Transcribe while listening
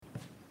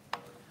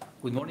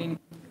Good morning.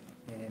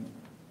 Um,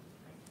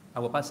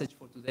 our passage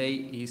for today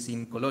is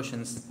in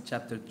Colossians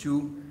chapter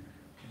 2,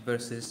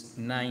 verses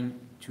 9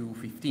 to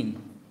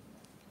 15.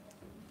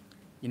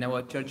 In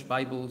our church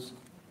Bibles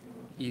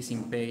is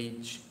in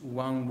page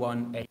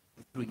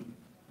 1183.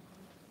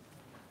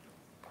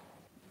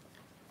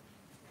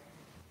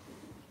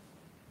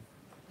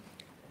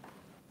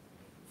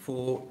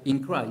 For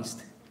in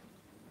Christ,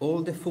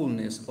 all the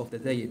fullness of the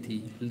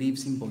deity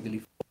lives in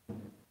bodily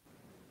form.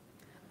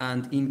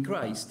 And in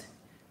Christ,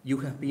 you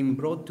have been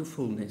brought to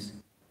fullness.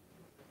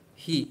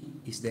 He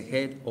is the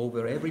head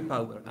over every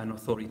power and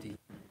authority.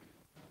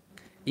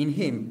 In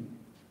him,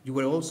 you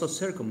were also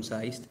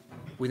circumcised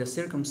with a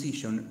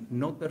circumcision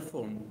not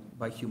performed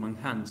by human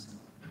hands.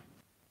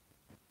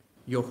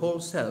 Your whole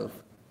self,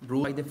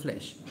 ruled by the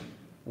flesh,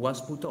 was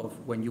put off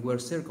when you were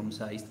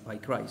circumcised by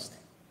Christ,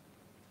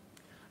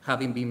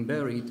 having been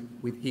buried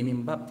with him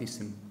in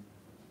baptism,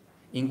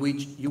 in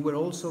which you were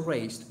also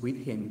raised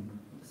with him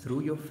through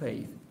your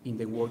faith in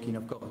the working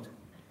of God,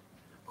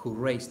 who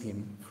raised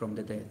him from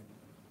the dead.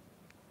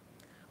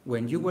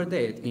 When you were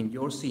dead in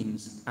your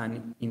sins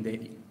and in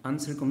the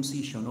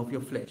uncircumcision of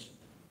your flesh,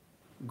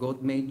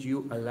 God made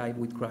you alive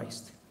with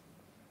Christ.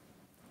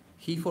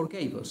 He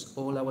forgave us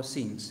all our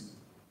sins,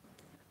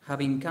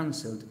 having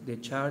cancelled the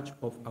charge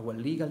of our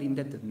legal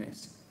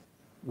indebtedness,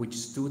 which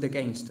stood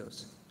against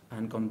us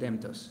and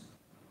condemned us.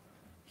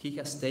 He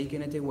has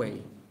taken it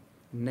away,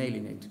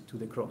 nailing it to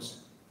the cross.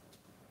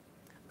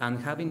 And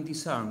having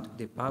disarmed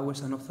the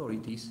powers and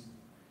authorities,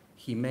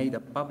 he made a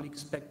public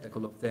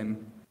spectacle of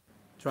them,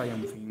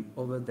 triumphing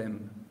over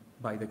them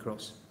by the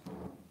cross.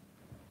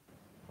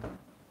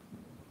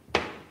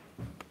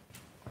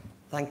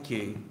 Thank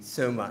you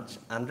so much,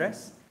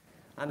 Andres.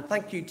 And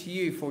thank you to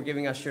you for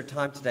giving us your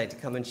time today to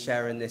come and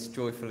share in this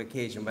joyful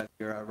occasion, whether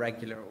you're a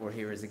regular or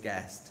here as a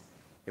guest.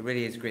 It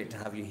really is great to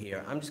have you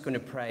here. I'm just going to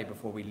pray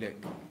before we look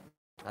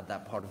at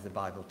that part of the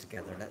Bible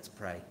together. Let's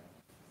pray.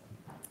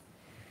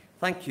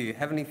 Thank you,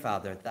 Heavenly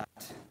Father, that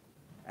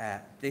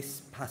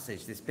this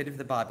passage, this bit of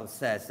the Bible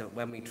says that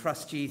when we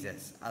trust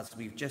Jesus, as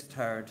we've just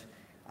heard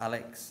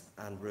Alex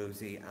and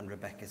Rosie and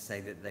Rebecca say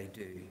that they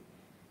do,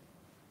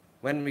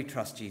 when we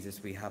trust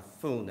Jesus, we have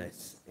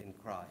fullness in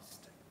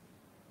Christ.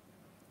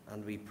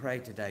 And we pray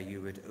today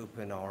you would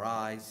open our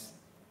eyes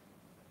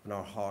and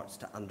our hearts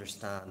to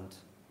understand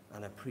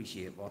and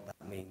appreciate what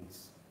that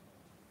means.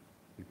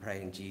 We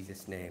pray in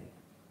Jesus' name.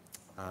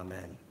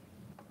 Amen.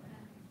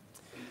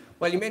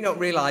 Well, you may not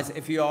realize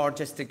if you are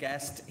just a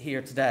guest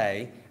here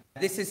today,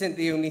 this isn't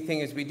the only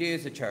thing as we do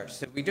as a church.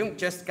 So we don't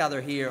just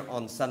gather here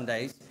on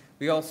Sundays.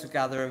 We also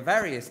gather at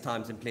various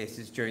times and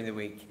places during the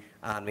week,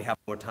 and we have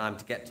more time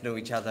to get to know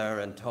each other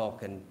and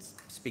talk and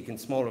speak in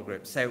smaller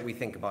groups, say what we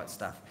think about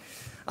stuff.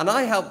 And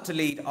I helped to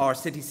lead our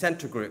city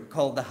centre group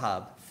called The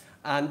Hub.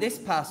 And this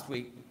past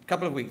week, a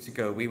couple of weeks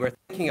ago, we were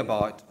thinking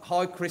about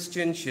how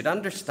Christians should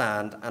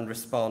understand and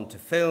respond to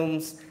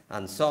films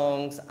and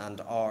songs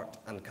and art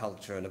and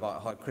culture, and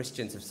about how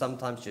Christians have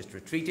sometimes just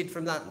retreated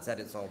from that and said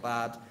it's all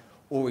bad,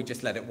 or we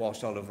just let it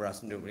wash all over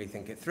us and don't really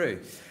think it through.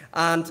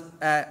 And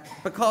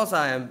because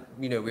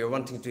we were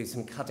wanting to do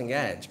some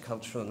cutting-edge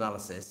cultural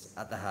analysis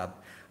at The Hub,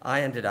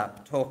 I ended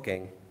up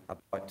talking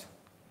about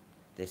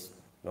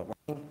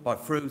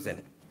about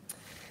Frozen.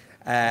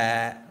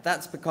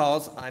 That's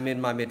because I'm in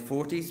my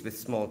mid-40s with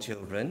small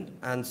children,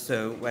 and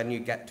so when you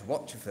get to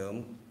watch a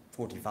film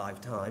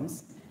 45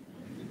 times,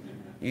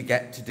 you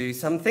get to do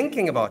some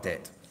thinking about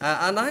it.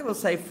 And I will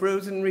say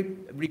Frozen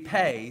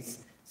repays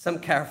some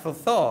careful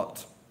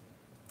thought.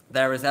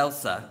 There is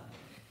Elsa.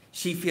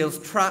 She feels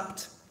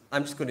trapped.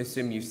 I'm just going to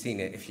assume you've seen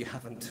it. If you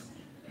haven't,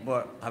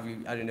 what have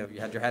you? I don't know. You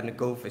had your head in a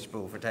goldfish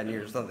bowl for 10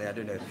 years or something. I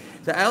don't know.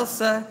 So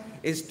Elsa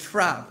is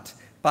trapped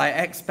by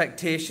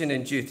expectation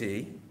and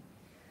duty,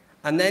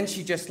 and then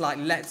she just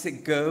lets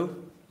it go.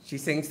 She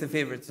sings the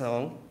favorite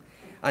song,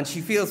 and she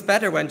feels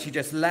better when she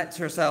just lets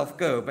herself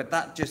go. But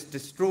that just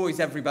destroys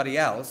everybody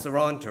else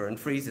around her and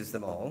freezes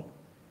them all.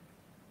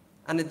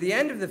 And at the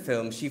end of the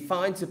film, she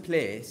finds a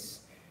place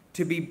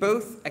to be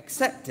both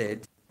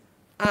accepted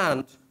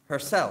and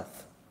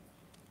herself,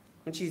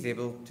 and she's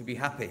able to be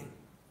happy.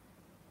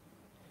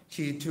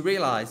 To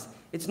realize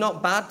it's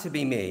not bad to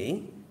be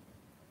me,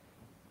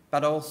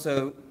 but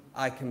also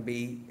I can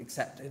be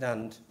accepted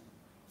and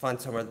find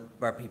somewhere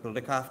where people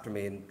look after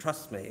me and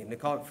trust me and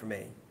look out for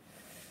me.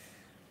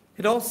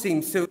 It all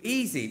seems so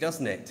easy,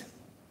 doesn't it?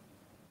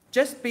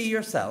 Just be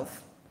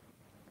yourself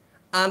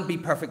and be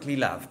perfectly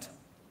loved.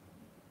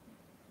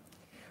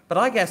 But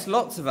I guess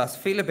lots of us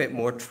feel a bit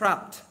more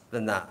trapped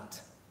than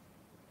that.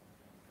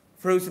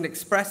 Frozen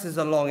expresses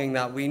a longing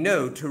that we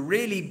know to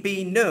really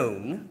be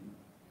known,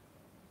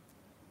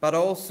 but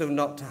also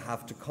not to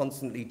have to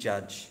constantly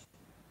judge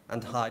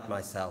and hide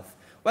myself.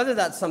 Whether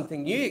that's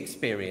something you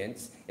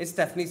experience, it's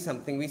definitely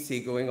something we see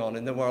going on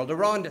in the world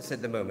around us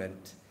at the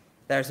moment.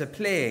 There's a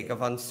plague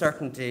of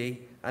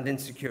uncertainty and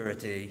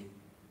insecurity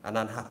and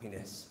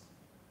unhappiness.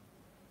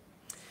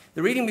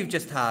 The reading we've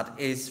just had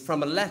is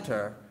from a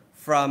letter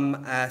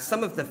from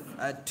some of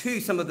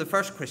the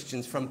first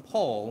Christians from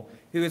Paul,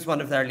 who was one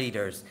of their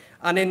leaders.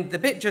 And in the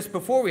bit just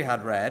before we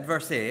had read,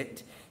 verse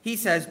 8, he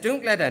says,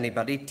 "Don't let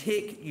anybody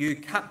take you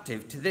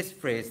captive to this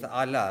phrase that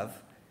I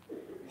love,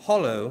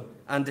 hollow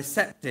and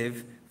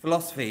deceptive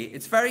philosophy."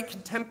 It's very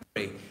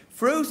contemporary.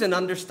 Frozen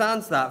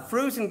understands that.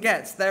 Frozen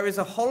gets there is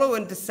a hollow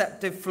and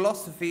deceptive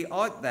philosophy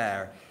out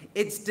there.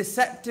 It's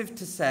deceptive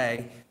to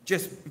say,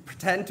 just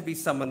pretend to be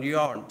someone you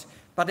aren't.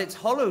 But it's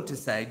hollow to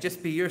say,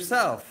 just be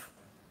yourself.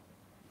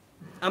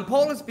 And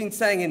Paul has been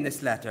saying in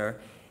this letter,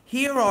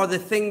 here are the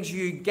things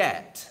you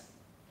get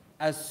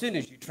as soon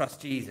as you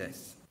trust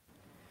Jesus.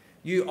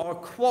 You are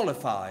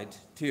qualified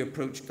to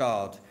approach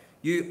God.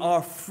 You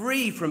are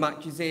free from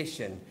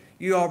accusation.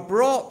 You are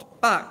brought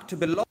back to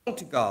belong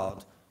to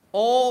God.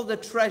 All the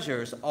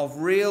treasures of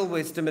real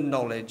wisdom and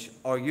knowledge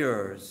are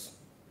yours.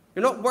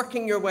 You're not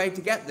working your way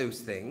to get those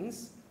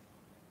things.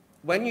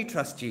 When you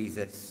trust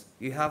Jesus,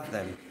 you have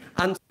them.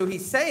 And so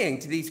he's saying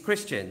to these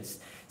Christians,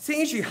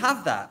 seeing as you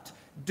have that,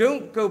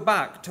 don't go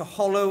back to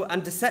hollow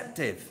and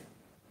deceptive.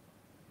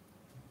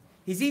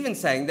 He's even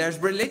saying there's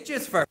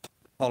religious versions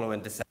of hollow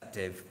and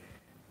deceptive.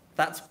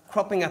 That's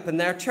cropping up in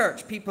their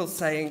church. People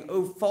saying,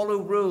 oh, follow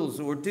rules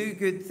or do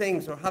good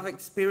things or have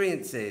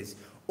experiences.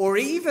 Or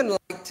even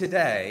like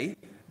today,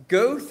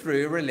 go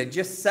through a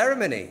religious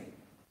ceremony.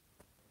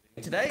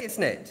 Today,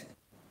 isn't it?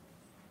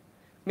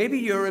 Maybe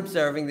you're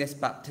observing this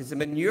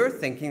baptism and you're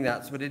thinking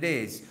that's what it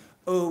is.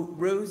 Oh,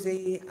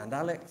 Rosie and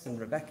Alex and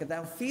Rebecca,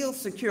 they'll feel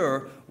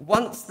secure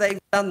once they've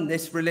done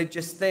this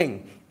religious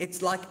thing.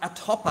 It's like a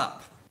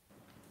top-up.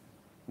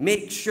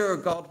 Make sure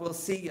God will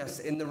see us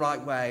in the right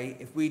way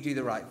if we do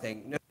the right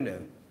thing. No.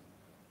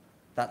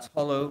 That's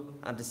hollow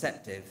and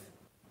deceptive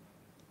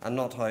and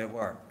not how it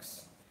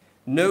works.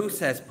 No,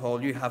 says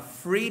Paul, you have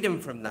freedom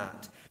from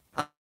that.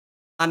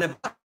 And a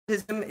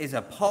baptism is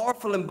a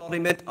powerful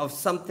embodiment of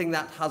something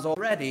that has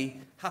already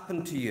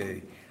happened to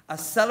you. A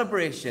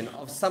celebration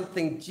of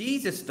something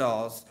Jesus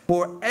does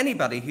for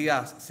anybody who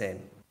asks him.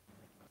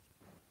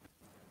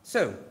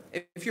 So,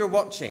 if you're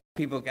watching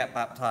people get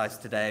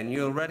baptized today and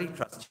you already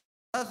trust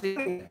Jesus,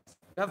 you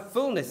have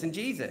fullness in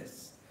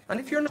Jesus. And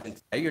if you're not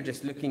today, you're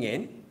just looking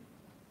in,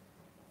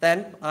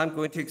 then I'm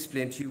going to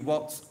explain to you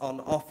what's on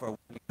offer when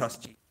you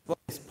trust Jesus, what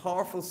this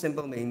powerful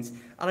symbol means,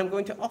 and I'm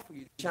going to offer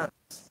you the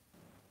chance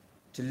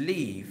to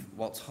leave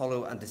what's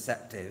hollow and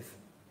deceptive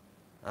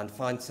and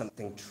find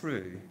something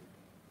true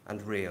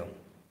and real.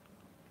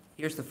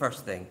 Here's the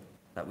first thing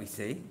that we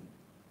see.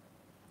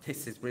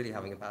 This is really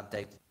having a bad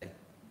day today.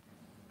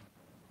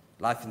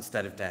 Life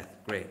instead of death.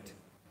 Great.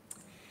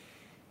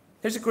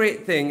 There's a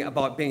great thing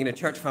about being in a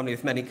church family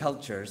with many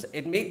cultures.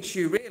 It makes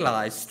you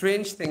realize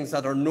strange things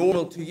that are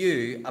normal to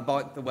you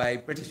about the way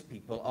British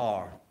people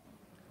are.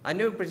 I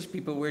know British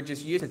people, we're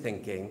just used to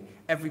thinking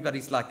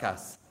everybody's like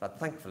us, but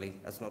thankfully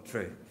that's not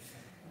true.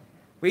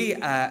 We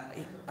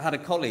had a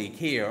colleague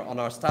here on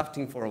our staff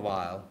team for a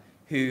while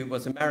who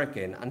was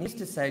American, and he used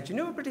to say, do you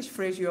know a British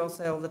phrase you all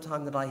say all the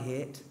time that I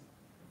hate?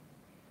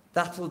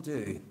 That'll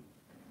do.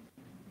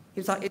 He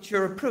was like, it's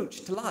your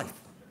approach to life.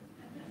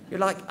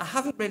 You're like, I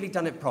haven't really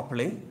done it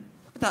properly,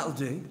 but that'll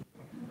do.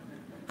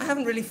 I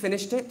haven't really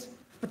finished it,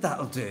 but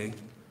that'll do.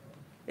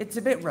 It's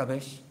a bit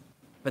rubbish,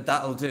 but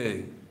that'll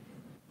do.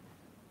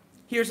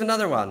 Here's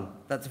another one.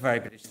 That's a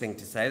very British thing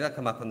to say. That'll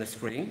come up on the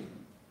screen.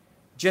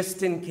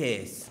 Just in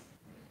case.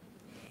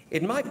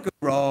 It might go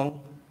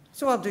wrong,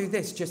 so I'll do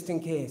this just in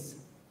case.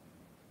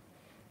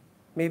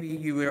 Maybe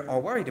you are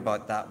worried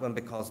about that when,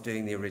 because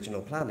doing the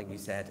original planning, you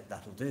said,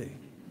 that'll do.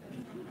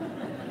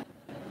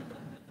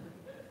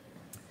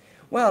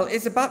 Well,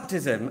 is a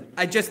baptism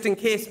a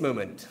just-in-case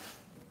moment?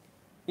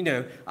 You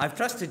know, I've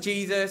trusted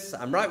Jesus,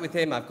 I'm right with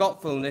him, I've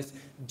got fullness.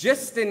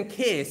 Just in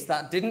case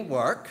that didn't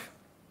work,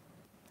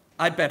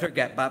 I'd better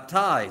get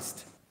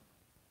baptized.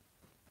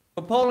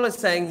 But Paul is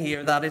saying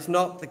here that is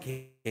not the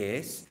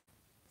case.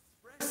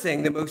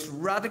 Expressing the most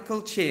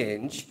radical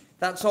change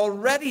that's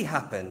already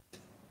happened.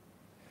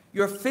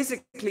 You're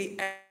physically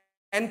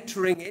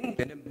entering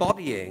into and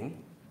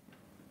embodying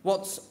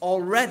what's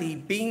already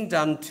been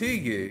done to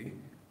you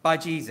by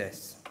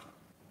Jesus.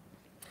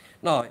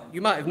 Now,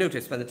 you might have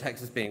noticed when the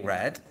text is being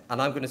read,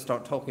 and I'm going to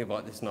start talking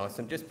about this now,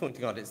 so I'm just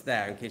pointing out it's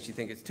there in case you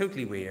think it's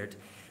totally weird,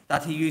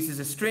 that he uses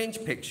a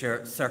strange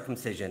picture,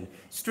 circumcision.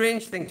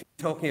 Strange thing to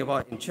be talking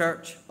about in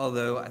church,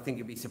 although I think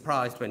you'd be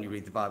surprised when you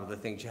read the Bible, the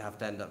things you have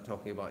to end up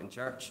talking about in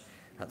church.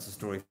 That's a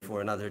story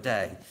for another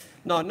day.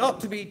 Now, not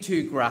to be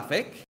too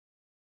graphic,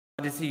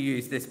 why does he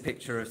use this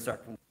picture of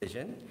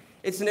circumcision?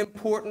 It's an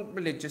important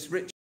religious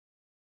ritual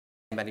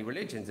in many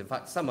religions. In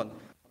fact, someone on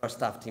our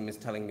staff team is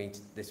telling me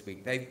this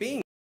week they've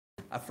been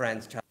a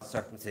friend's child's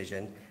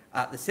circumcision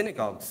at the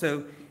synagogue.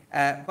 So,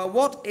 but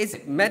what is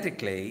it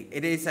medically?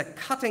 It is a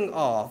cutting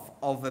off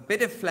of a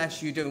bit of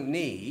flesh you don't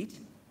need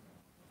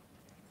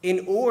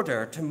in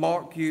order to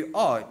mark you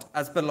out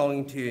as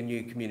belonging to a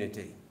new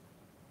community.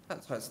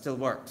 That's how it still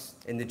works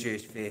in the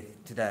Jewish faith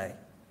today.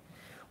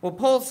 Well,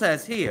 Paul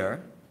says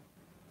here,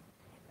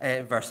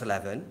 in verse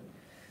 11,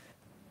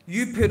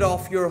 you put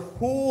off your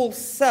whole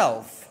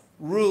self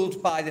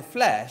ruled by the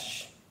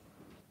flesh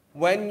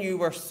when you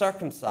were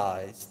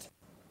circumcised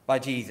by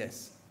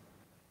Jesus.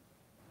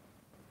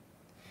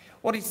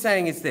 What he's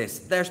saying is this: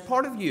 there's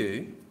part of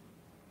you,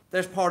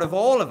 there's part of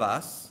all of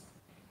us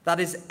that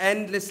is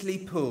endlessly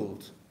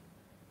pulled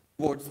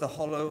towards the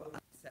hollow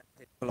and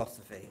deceptive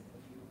philosophy.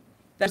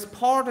 There's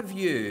part of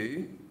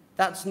you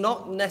that's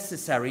not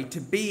necessary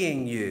to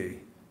being you.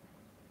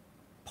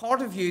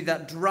 Part of you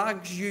that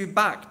drags you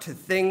back to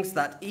things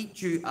that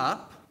eat you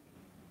up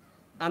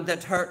and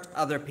that hurt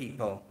other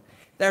people.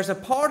 There's a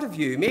part of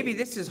you, maybe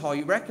this is how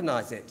you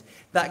recognize it,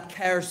 that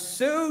cares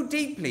so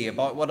deeply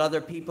about what other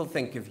people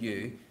think of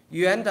you,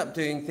 you end up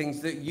doing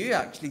things that you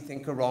actually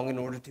think are wrong in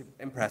order to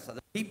impress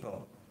other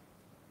people.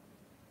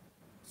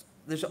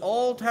 There's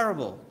all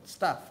terrible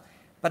stuff,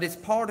 but it's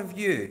part of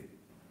you.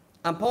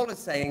 And Paul is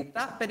saying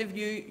that bit of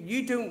you,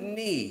 you don't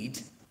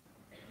need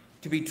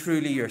to be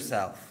truly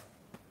yourself.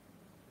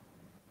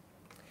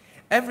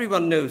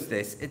 Everyone knows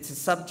this. It's a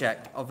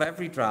subject of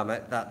every drama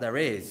that there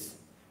is.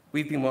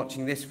 We've been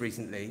watching this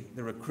recently,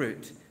 The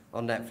Recruit,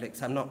 on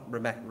Netflix. I'm not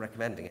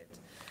recommending it.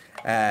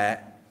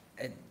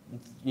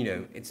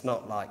 It's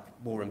not like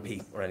War and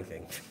Peace or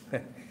anything.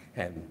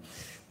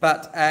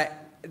 But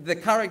the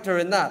character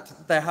in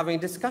that, they're having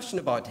a discussion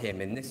about him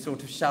in this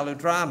sort of shallow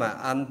drama,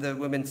 and the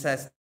woman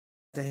says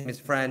to him, his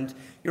friend,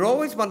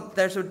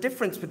 there's a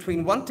difference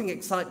between wanting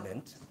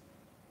excitement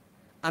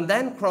and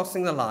then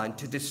crossing the line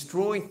to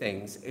destroy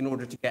things in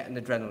order to get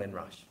an adrenaline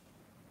rush.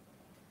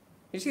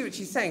 You see what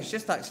she's saying? She's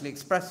just actually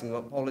expressing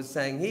what Paul is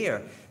saying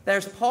here.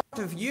 There's part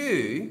of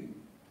you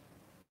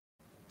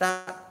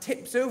that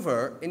tips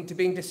over into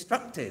being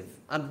destructive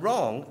and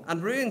wrong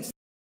and ruins.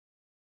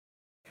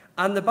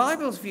 And the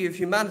Bible's view of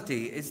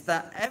humanity is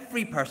that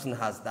every person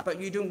has that,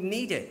 but you don't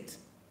need it.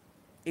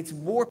 It's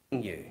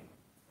warping you.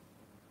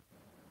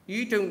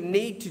 You don't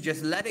need to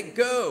just let it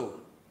go.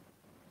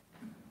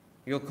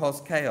 You'll cause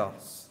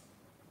chaos.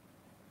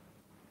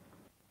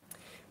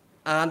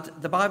 And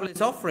the Bible is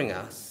offering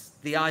us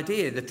the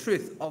idea, the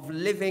truth of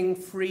living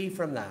free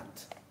from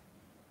that.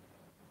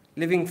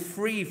 Living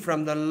free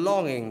from the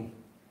longing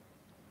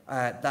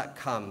that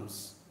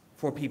comes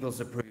for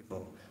people's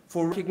approval,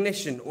 for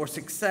recognition or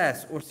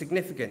success or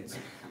significance,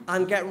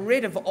 and get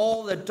rid of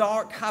all the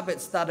dark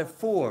habits that have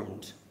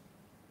formed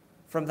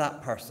from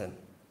that person.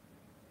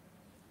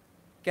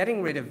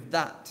 Getting rid of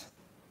that,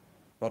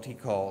 what he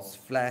calls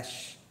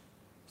flesh,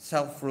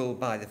 self-rule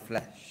by the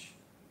flesh,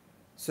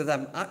 so that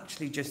I'm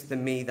actually just the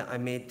me that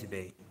I'm made to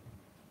be.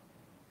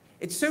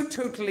 It's so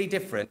totally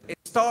different. It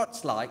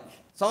sounds like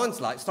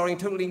starting a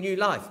totally new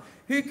life.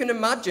 Who can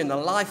imagine a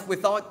life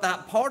without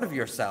that part of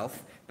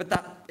yourself? But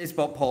that is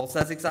what Paul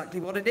says exactly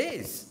what it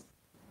is.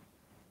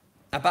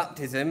 A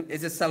baptism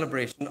is a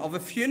celebration of a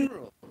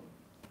funeral.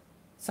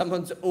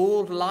 Someone's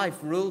old life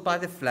ruled by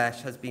the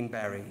flesh has been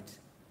buried.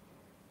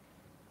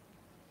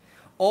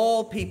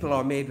 All people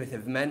are made with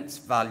immense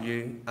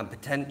value and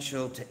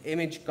potential to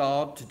image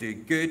God, to do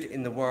good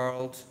in the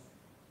world.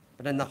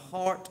 But in the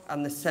heart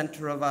and the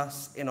center of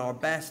us, in our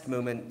best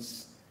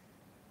moments,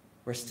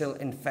 we're still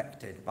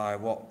infected by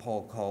what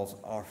Paul calls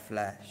our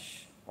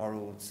flesh, our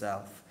old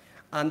self.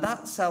 And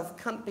that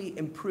self can't be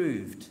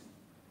improved.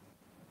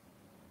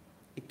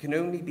 It can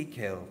only be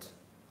killed.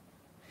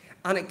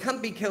 And it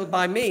can't be killed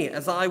by me,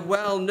 as I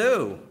well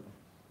know.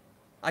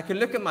 I can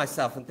look at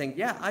myself and think,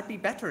 yeah, I'd be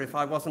better if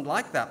I wasn't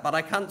like that, but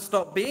I can't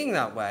stop being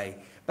that way.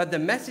 But the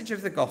message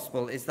of the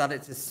gospel is that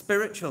it's a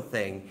spiritual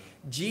thing.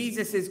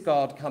 Jesus is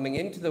God coming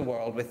into the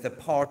world with the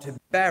power to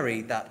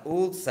bury that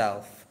old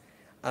self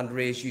and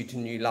raise you to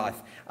new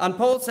life. And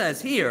Paul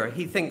says here,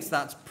 he thinks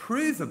that's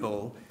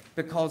provable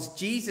because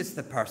Jesus,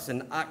 the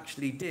person,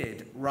 actually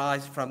did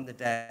rise from the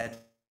dead.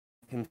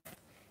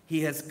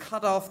 He has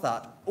cut off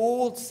that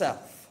old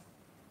self,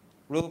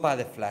 ruled by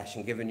the flesh,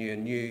 and given you a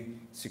new,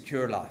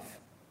 secure life.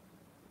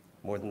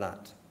 More than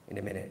that in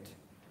a minute.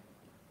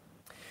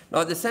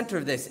 Now, at the center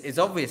of this is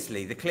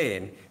obviously the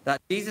claim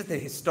that Jesus, the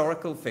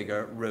historical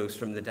figure, rose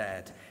from the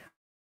dead.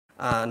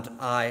 And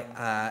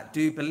I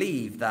do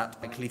believe that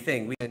likely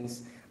thing.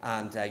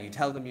 And you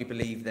tell them you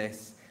believe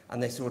this,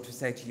 and they sort of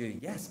say to you,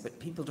 yes, but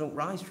people don't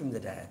rise from the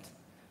dead.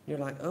 And you're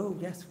like, oh,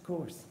 yes, of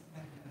course.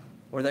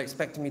 Or they're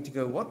expecting me to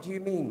go, what do you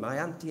mean? My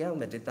Auntie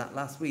Elma did that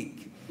last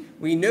week.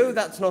 We know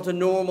that's not a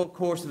normal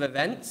course of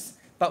events,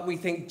 but we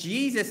think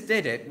Jesus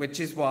did it, which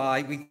is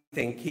why we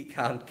think he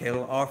can't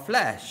kill our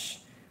flesh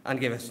and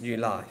give us new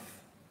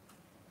life.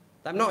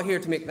 I'm not here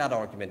to make that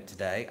argument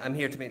today. I'm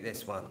here to make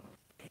this one.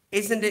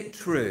 Isn't it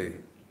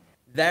true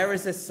there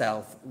is a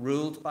self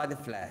ruled by the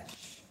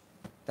flesh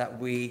that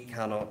we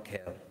cannot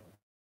kill?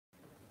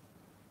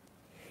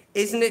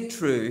 Isn't it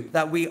true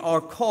that we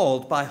are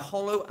called by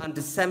hollow and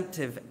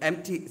deceptive,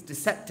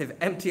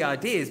 empty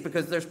ideas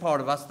because there's part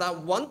of us that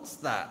wants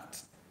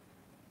that?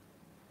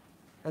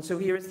 And so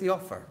here is the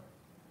offer.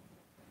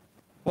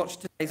 Watch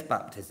today's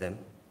baptism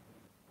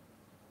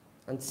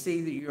and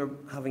see that you're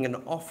having an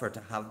offer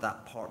to have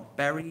that part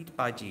buried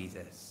by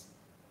Jesus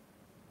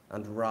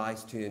and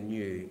rise to a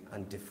new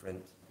and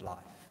different life.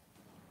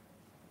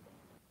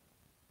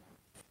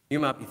 You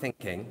might be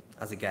thinking,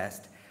 as a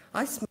guest,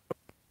 I smell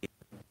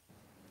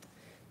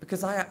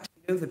because I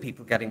actually know the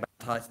people getting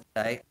baptized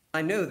today.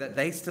 I know that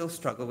they still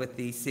struggle with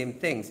these same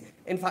things.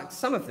 In fact,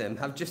 some of them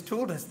have just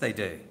told us they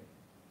do.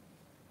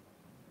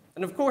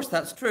 And of course,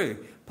 that's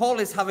true.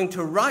 Paul is having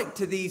to write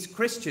to these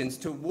Christians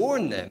to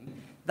warn them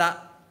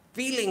that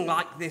feeling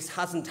like this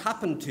hasn't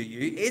happened to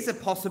you is a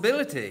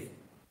possibility.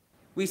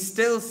 We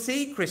still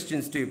see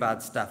Christians do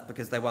bad stuff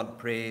because they want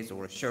praise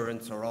or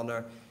assurance or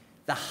honor.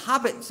 The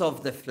habits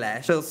of the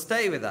flesh will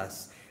stay with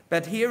us.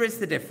 But here is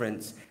the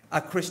difference.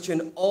 A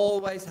Christian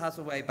always has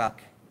a way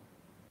back,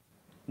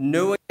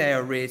 knowing they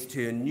are raised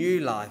to a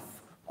new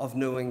life of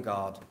knowing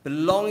God,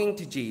 belonging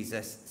to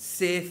Jesus,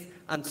 safe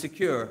and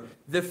secure.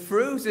 The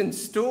frozen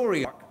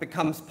story arc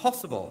becomes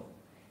possible.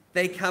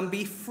 They can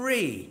be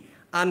free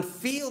and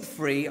feel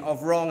free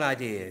of wrong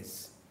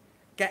ideas,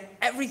 get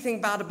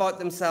everything bad about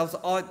themselves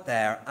out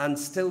there and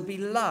still be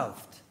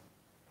loved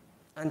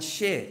and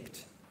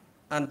shaped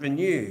and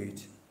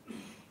renewed,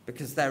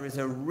 because there is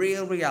a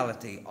real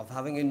reality of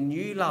having a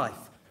new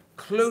life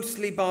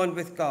closely bound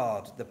with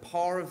God, the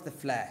power of the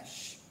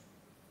flesh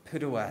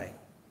put away.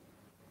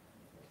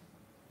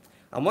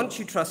 And once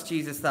you trust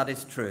Jesus, that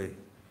is true.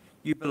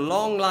 You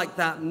belong like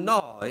that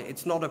now.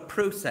 It's not a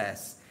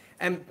process.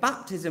 And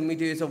baptism we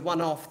do is a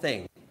one-off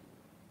thing.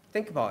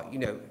 Think about,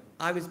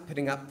 I was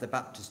putting up the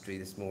baptistry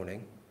this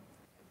morning,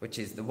 which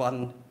is the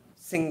one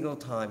single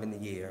time in the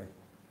year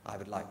I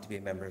would like to be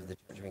a member of the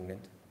Church of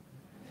England.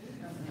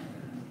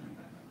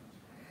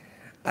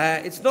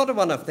 It's not a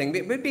one-off thing.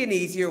 It would be an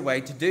easier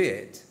way to do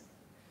it,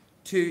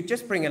 to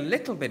just bring a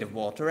little bit of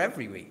water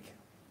every week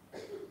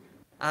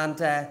and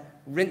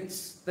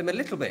rinse them a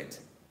little bit.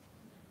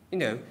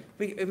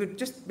 It would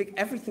just make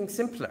everything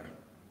simpler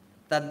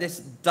than this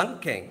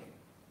dunking.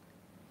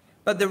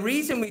 But the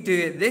reason we do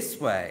it this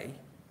way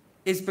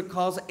is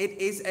because it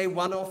is a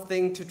one-off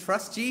thing to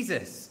trust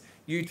Jesus.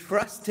 You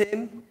trust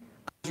him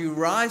and you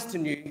rise to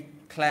new,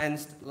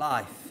 cleansed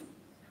life.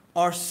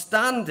 Our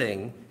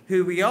standing,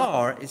 who we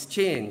are, is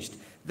changed.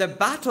 The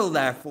battle,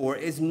 therefore,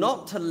 is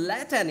not to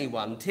let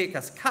anyone take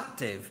us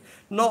captive,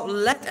 not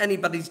let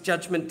anybody's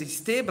judgment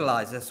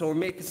destabilize us or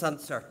make us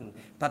uncertain,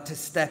 but to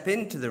step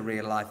into the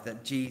real life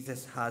that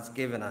Jesus has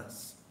given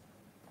us.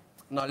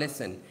 Now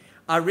listen,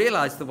 I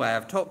realize the way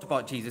I've talked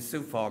about Jesus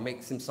so far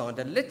makes him sound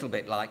a little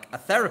bit like a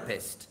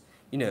therapist.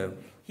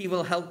 He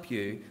will help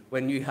you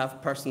when you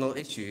have personal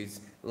issues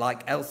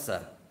like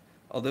Elsa.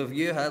 Although if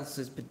you have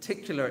Elsa's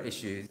particular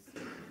issues,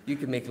 you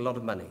can make a lot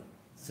of money.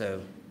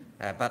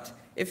 But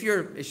if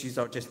your issues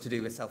are just to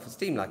do with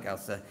self-esteem like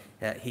Elsa,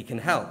 he can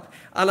help.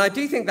 And I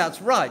do think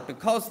that's right,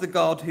 because the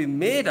God who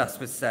made us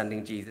was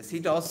sending Jesus. He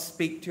does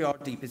speak to our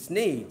deepest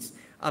needs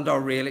and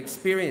our real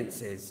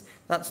experiences.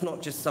 That's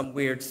not just some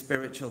weird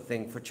spiritual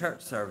thing for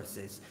church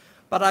services.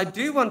 But I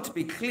do want to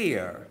be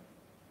clear.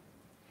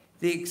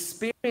 The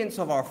experience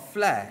of our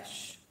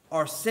flesh,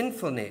 our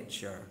sinful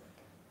nature,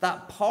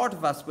 that part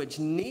of us which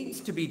needs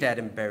to be dead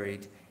and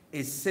buried,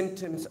 is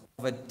symptoms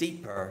of a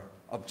deeper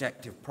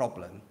objective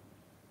problem.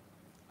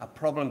 A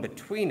problem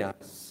between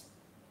us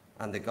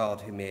and the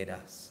God who made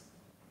us.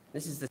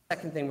 This is the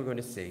second thing we're going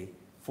to see.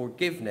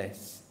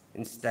 Forgiveness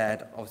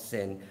instead of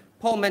sin.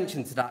 Paul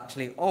mentions it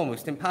actually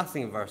almost in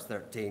passing in verse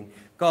 13.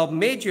 God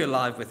made you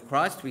alive with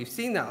Christ. We've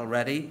seen that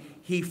already.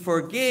 He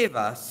forgave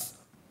us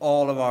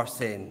all of our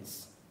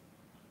sins.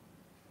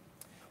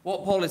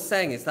 What Paul is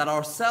saying is that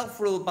our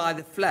self-rule by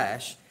the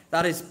flesh,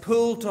 that is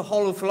pulled to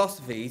hollow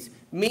philosophies,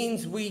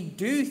 means we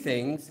do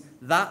things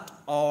that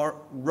are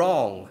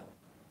wrong.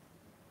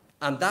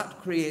 And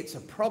that creates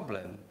a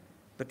problem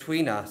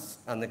between us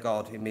and the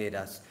God who made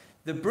us.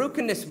 The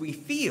brokenness we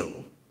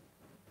feel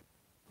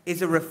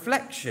is a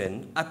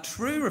reflection, a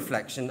true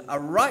reflection, a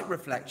right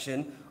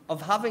reflection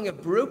of having a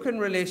broken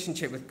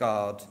relationship with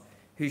God,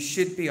 who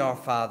should be our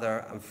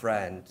Father and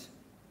friend.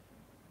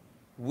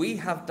 We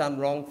have done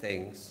wrong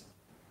things.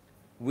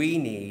 We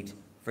need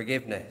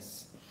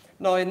forgiveness.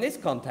 Now, in this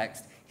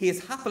context, he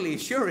is happily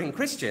assuring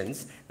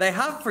Christians they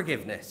have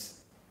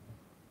forgiveness.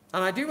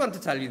 And I do want to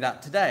tell you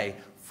that today.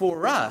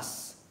 For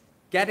us,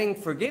 getting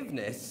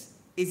forgiveness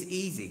is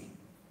easy.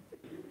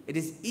 It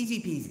is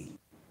easy peasy.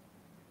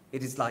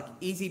 It is like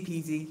easy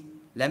peasy,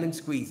 lemon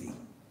squeezy.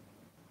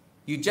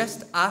 You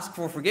just ask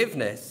for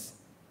forgiveness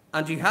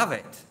and you have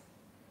it.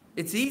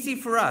 It's easy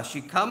for us.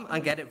 You come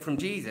and get it from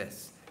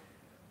Jesus.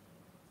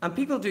 And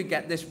people do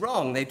get this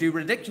wrong. They do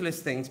ridiculous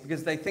things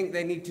because they think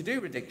they need to do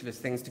ridiculous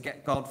things to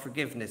get God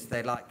forgiveness.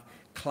 They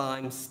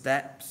climb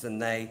steps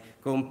and they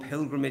go on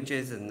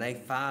pilgrimages and they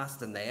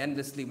fast and they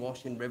endlessly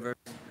wash in rivers.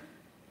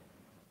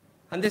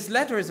 And this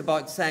letter is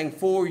about saying,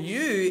 for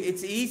you,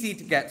 it's easy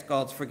to get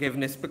God's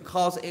forgiveness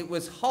because it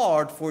was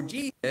hard for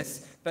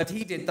Jesus, but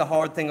he did the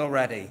hard thing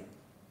already.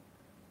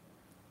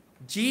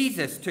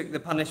 Jesus took the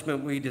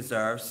punishment we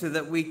deserve so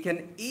that we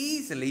can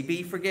easily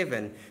be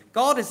forgiven.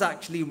 God is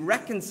actually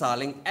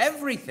reconciling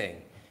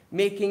everything,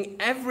 making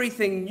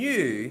everything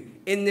new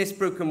in this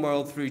broken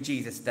world through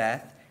Jesus'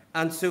 death,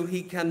 and so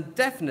he can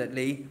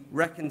definitely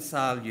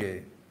reconcile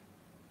you.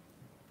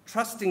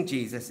 Trusting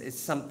Jesus is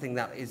something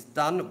that is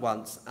done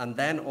once and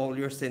then all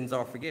your sins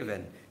are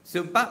forgiven.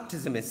 So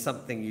baptism is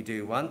something you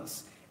do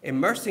once,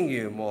 immersing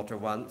you in water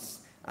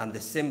once, and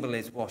the symbol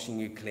is washing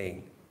you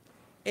clean.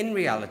 In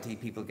reality,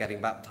 people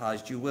getting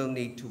baptized, you will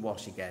need to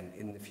wash again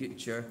in the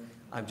future.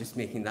 I'm just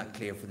making that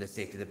clear for the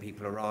sake of the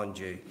people around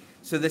you.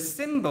 So the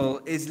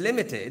symbol is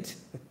limited,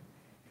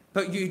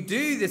 but you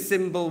do the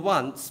symbol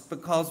once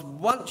because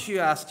once you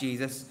ask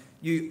Jesus,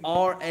 you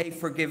are a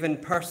forgiven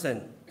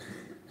person.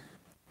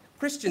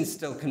 Christians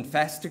still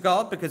confess to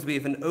God because we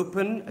have an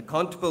open,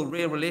 accountable,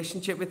 real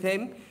relationship with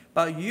him.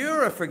 But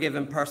you're a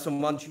forgiven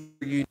person once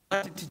you're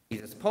united to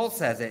Jesus. Paul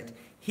says it.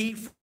 He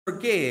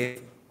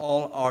forgave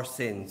all our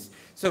sins.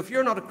 So if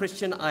you're not a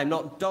Christian, I'm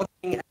not dodging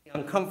any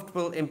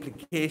uncomfortable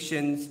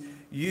implications.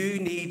 You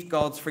need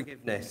God's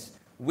forgiveness.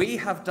 We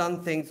have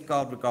done things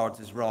God regards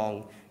as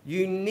wrong.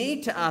 You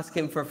need to ask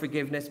him for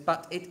forgiveness,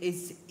 but it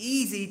is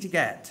easy to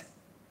get.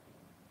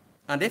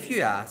 And if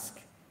you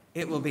ask,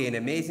 it will be an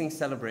amazing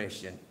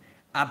celebration.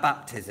 A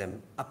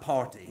baptism, a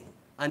party,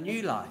 a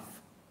new life.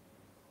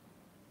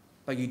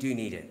 But you do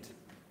need it.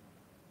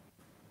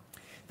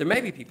 There may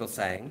be people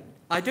saying,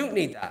 I don't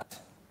need that.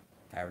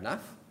 Fair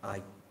enough.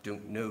 I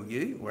don't know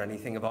you or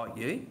anything about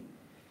you.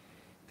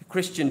 The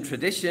Christian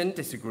tradition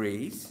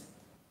disagrees.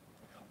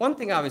 One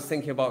thing I was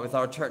thinking about with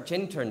our church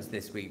interns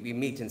this week, we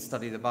meet and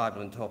study the Bible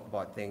and talk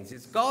about things,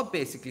 is God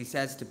basically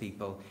says to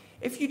people,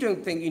 if you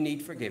don't think you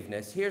need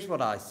forgiveness, here's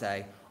what I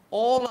say.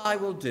 All I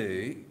will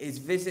do is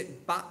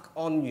visit back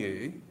on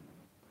you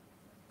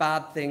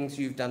bad things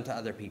you've done to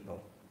other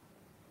people.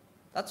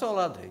 That's all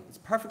I'll do. It's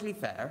perfectly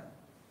fair.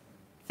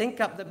 Think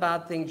up the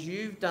bad things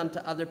you've done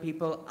to other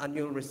people and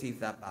you'll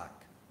receive that back.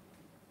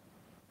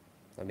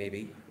 Or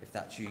maybe, if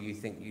that's you, you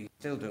think you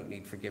still don't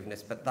need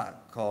forgiveness, but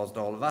that caused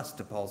all of us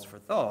to pause for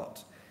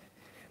thought.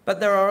 But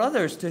there are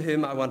others to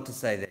whom I want to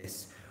say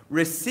this.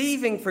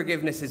 Receiving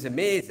forgiveness is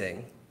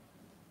amazing.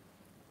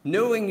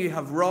 Knowing you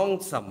have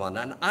wronged someone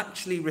and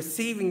actually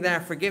receiving their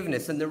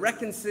forgiveness and the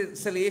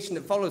reconciliation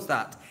that follows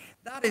that,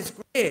 that is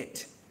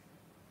great.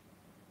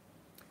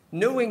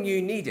 Knowing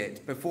you need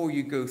it before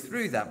you go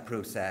through that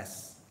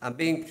process and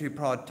being too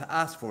proud to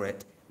ask for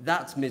it,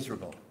 that's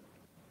miserable.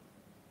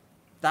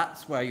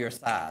 That's where you're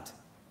sad.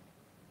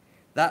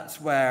 That's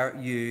where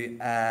you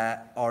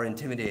are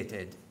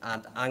intimidated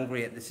and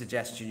angry at the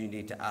suggestion you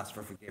need to ask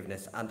for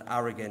forgiveness, and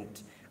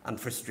arrogant and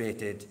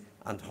frustrated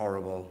and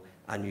horrible.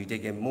 And you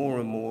dig in more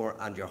and more,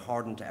 and you're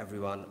hardened to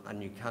everyone,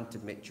 and you can't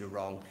admit you're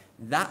wrong.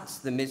 That's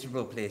the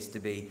miserable place to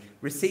be.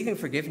 Receiving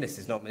forgiveness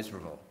is not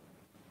miserable.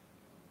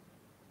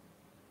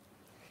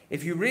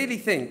 If you really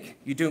think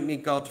you don't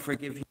need God to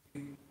forgive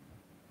you,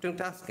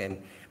 don't ask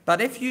him. But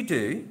if you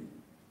do,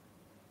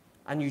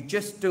 and you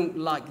just don't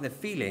like the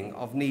feeling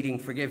of needing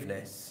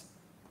forgiveness,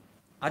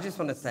 I just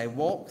want to say,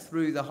 walk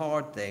through the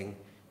hard thing.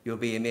 You'll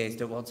be amazed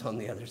at what's on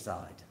the other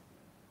side.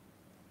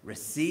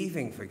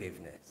 Receiving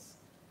forgiveness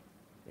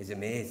is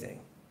amazing.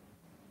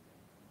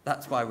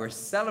 That's why we're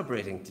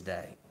celebrating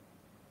today.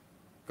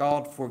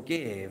 God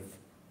forgave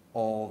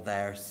all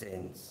their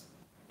sins.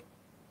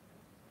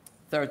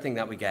 Third thing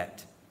that we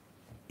get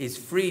is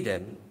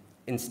freedom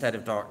instead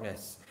of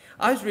darkness.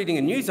 I was reading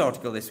a news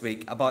article this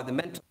week about the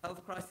mental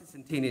health crisis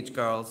in teenage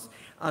girls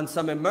and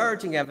some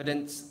emerging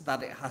evidence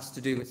that it has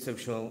to do with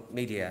social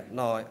media.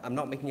 Now, I'm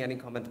not making any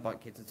comment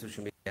about kids and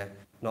social media,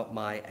 not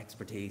my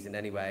expertise in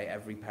any way.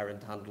 Every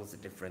parent handles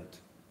it different.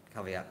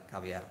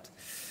 Caveat.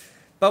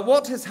 But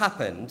what has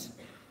happened,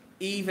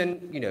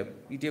 even,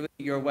 you do it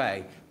your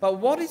way, but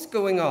what is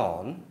going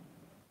on,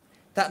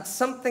 that's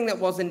something that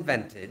was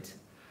invented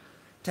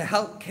to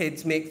help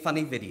kids make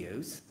funny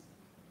videos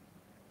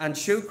and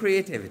show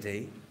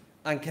creativity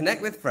and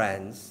connect with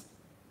friends,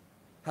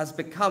 has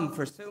become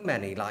for so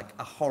many like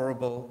a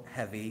horrible,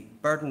 heavy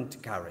burden to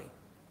carry.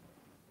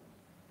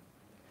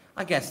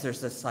 I guess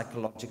there's a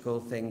psychological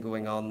thing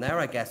going on there.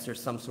 I guess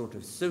there's some sort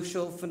of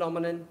social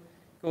phenomenon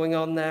going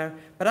on there.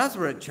 But as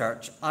we're at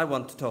church, I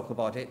want to talk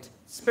about it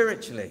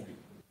spiritually.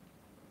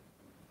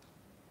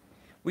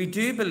 We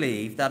do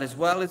believe that as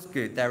well as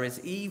good, there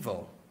is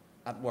evil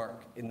at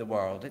work in the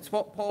world. It's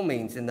what Paul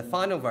means in the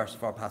final verse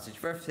of our passage,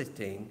 verse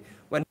 15,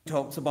 when he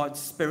talks about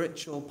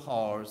spiritual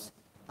powers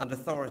and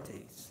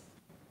authorities.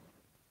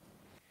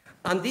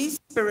 And these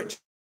spiritual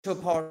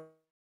powers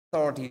and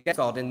authorities of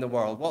God in the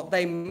world, what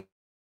they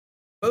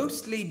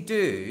mostly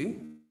do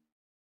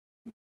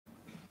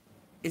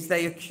is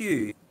they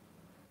accuse.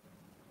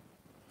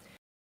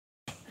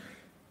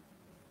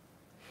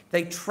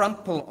 They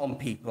trample on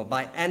people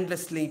by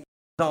endlessly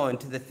down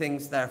to the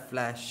things their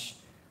flesh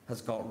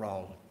has got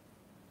wrong.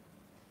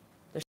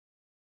 There's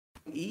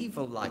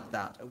evil like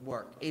that at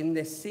work in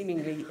this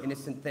seemingly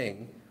innocent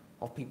thing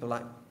of people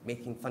like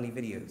making funny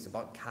videos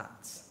about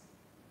cats.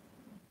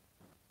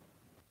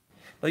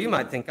 Well, you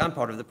might think I'm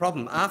part of the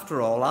problem.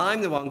 After all,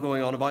 I'm the one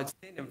going on about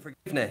sin and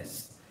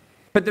forgiveness.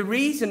 But the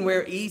reason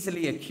we're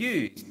easily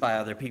accused by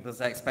other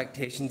people's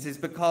expectations is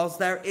because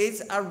there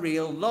is a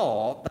real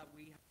law that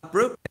we have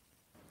broken.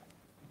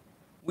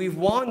 We've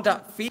wound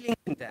up feeling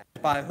condemned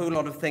by a whole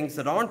lot of things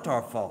that aren't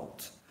our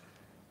fault.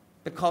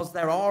 because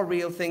there are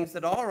real things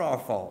that are our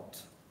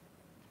fault.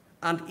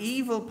 And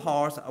evil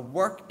powers at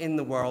work in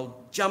the world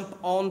jump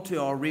onto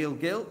our real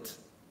guilt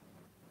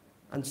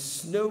and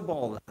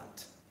snowball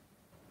that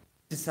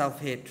to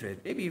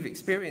self-hatred. Maybe you've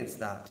experienced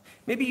that.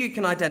 Maybe you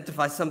can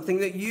identify something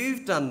that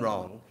you've done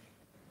wrong,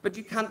 but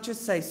you can't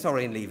just say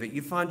sorry and leave it.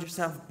 You find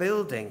yourself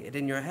building it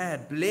in your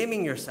head,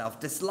 blaming yourself,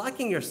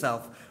 disliking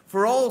yourself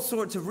for all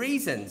sorts of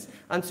reasons.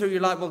 And so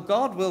you're like, well,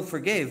 God will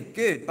forgive.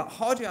 Good. But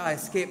how do I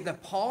escape the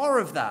power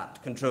of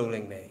that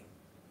controlling me?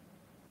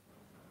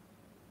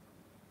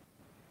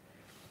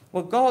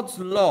 Well, God's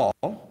law,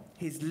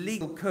 his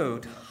legal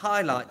code,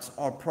 highlights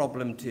our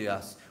problem to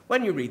us.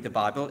 When you read the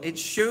Bible, it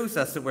shows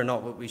us that we're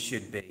not what we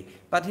should be.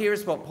 But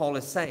here's what Paul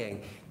is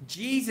saying.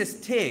 Jesus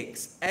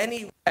takes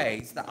any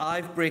ways that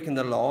I've broken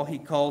the law, he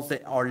calls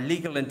it our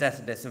legal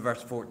indebtedness in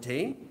verse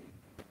 14,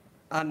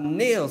 and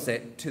nails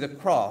it to the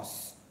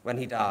cross when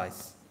he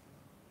dies.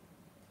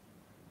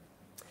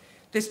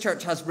 This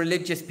church has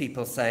religious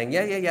people saying,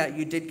 yeah,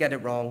 you did get it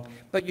wrong,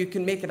 but you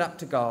can make it up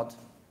to God.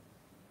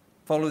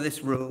 Follow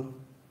this rule,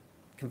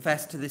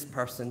 confess to this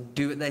person,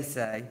 do what they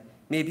say,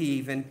 maybe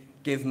even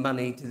give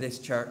money to this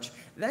church,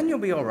 then you'll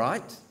be all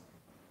right.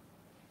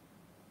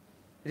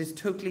 It is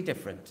totally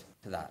different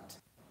to that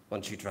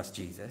once you trust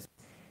Jesus.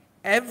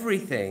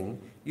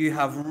 Everything you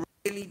have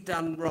really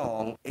done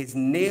wrong is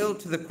nailed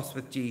to the cross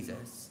with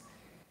Jesus.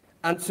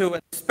 And so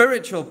when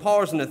spiritual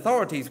powers and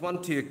authorities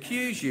want to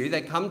accuse you,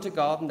 they come to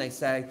God and they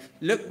say,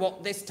 look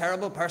what this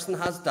terrible person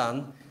has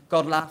done.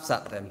 God laughs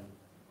at them.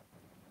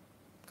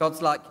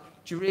 God's like,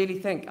 do you really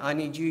think I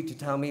need you to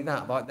tell me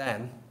that about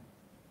them?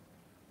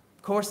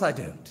 Of course I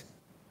don't.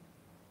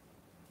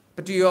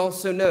 But do you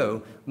also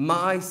know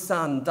my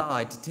son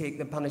died to take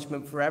the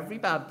punishment for every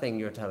bad thing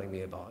you're telling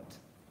me about?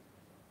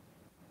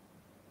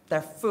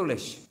 They're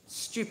foolish,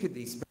 stupid,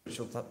 these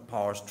spiritual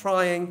powers,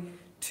 trying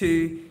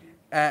to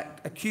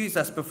accuse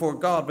us before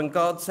God when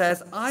God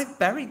says, I've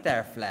buried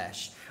their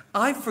flesh.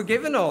 I've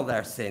forgiven all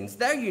their sins.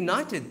 They're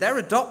united. They're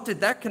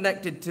adopted. They're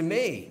connected to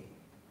me.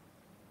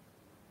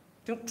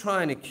 Don't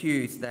try and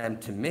accuse them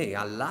to me.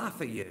 I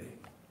laugh at you.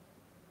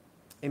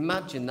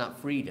 Imagine that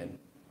freedom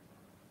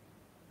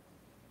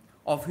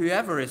of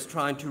whoever is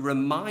trying to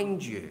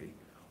remind you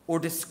or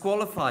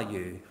disqualify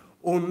you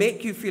or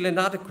make you feel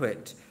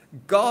inadequate.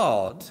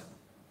 God,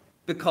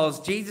 because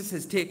Jesus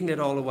has taken it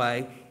all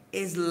away,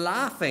 is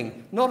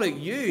laughing, not at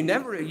you,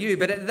 never at you,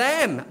 but at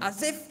them,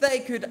 as if they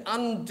could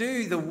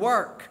undo the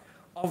work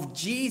of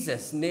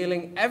Jesus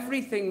nailing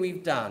everything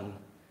we've done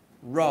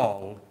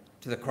wrong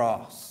to the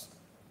cross.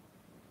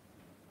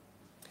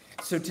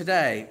 So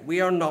today, we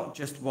are not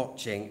just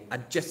watching a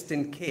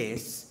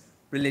just-in-case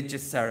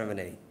religious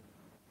ceremony.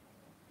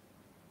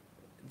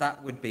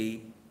 That would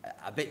be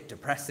a bit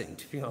depressing,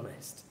 to be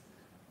honest.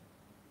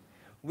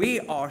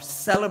 We are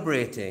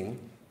celebrating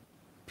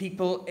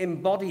people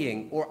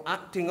embodying or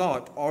acting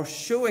out or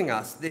showing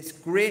us this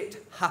great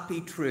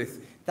happy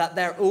truth that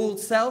their old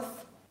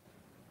self,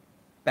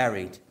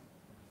 buried.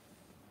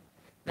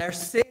 Their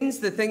sins,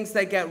 the things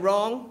they get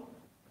wrong,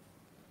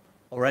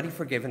 already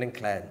forgiven and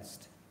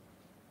cleansed.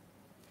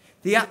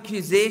 The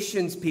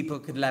accusations people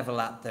could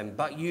level at them,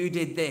 but you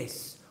did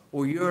this,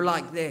 or you're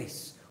like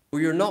this,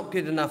 or you're not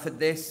good enough at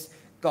this,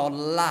 God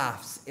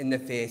laughs in the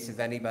face of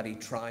anybody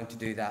trying to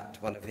do that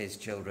to one of his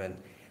children.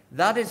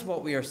 That is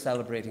what we are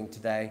celebrating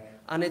today.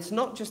 And it's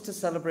not just a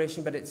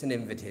celebration, but it's an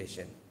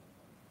invitation.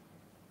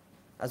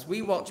 As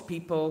we watch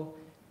people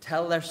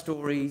tell their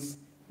stories,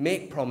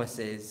 make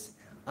promises,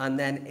 and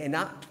then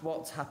enact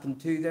what's happened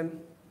to them,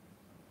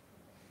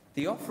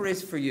 the offer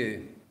is for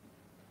you,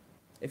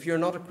 if you're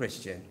not a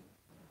Christian,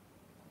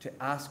 to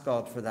ask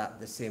God for that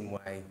the same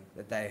way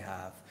that they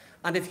have.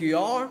 And if you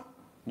are,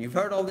 and you've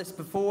heard all this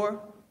before,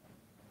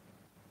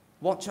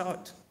 watch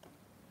out.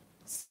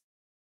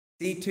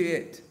 See to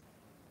it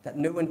that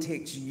no one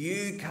takes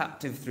you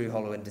captive through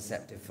hollow and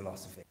deceptive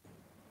philosophy.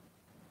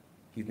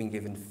 You've been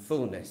given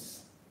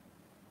fullness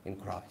in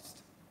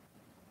Christ.